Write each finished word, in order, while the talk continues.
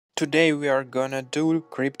Today we are gonna do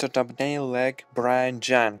crypto thumbnail like Brian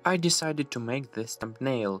Jung. I decided to make this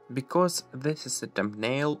thumbnail because this is a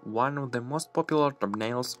thumbnail, one of the most popular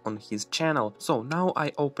thumbnails on his channel. So now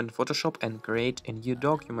I open Photoshop and create a new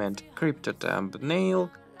document, crypto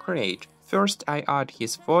thumbnail create. First I add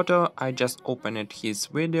his photo, I just opened his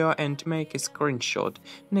video and make a screenshot.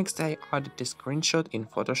 Next I added a screenshot in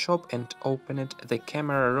Photoshop and opened the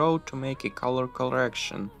camera raw to make a color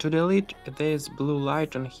correction. To delete this blue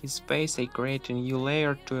light on his face, I create a new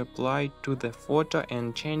layer to apply to the photo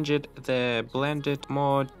and changed the blended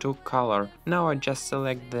mode to color. Now I just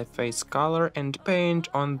select the face color and paint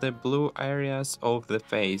on the blue areas of the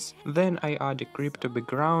face. Then I add a crypto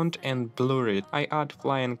background and blur it. I add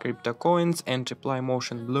flying crypto coins and apply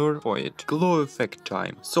motion blur for it. Glow effect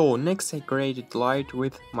time. So next I created light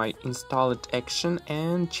with my installed action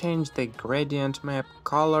and changed the gradient map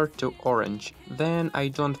color to orange. Then I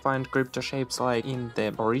don't find crypto shapes like in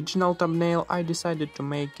the original thumbnail. I decided to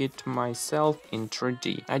make it myself in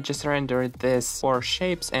 3D. I just rendered these 4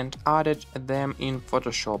 shapes and added them in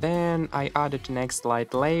Photoshop. Then I added next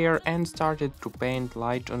light layer and started to paint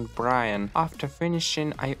light on Brian. After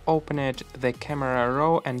finishing, I opened the camera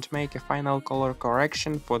raw and make a final color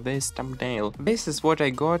correction for this thumbnail. This is what I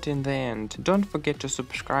got in the end. Don't forget to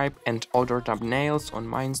subscribe and order thumbnails on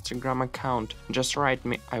my Instagram account. Just write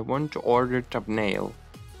me, I want to order thumbnail.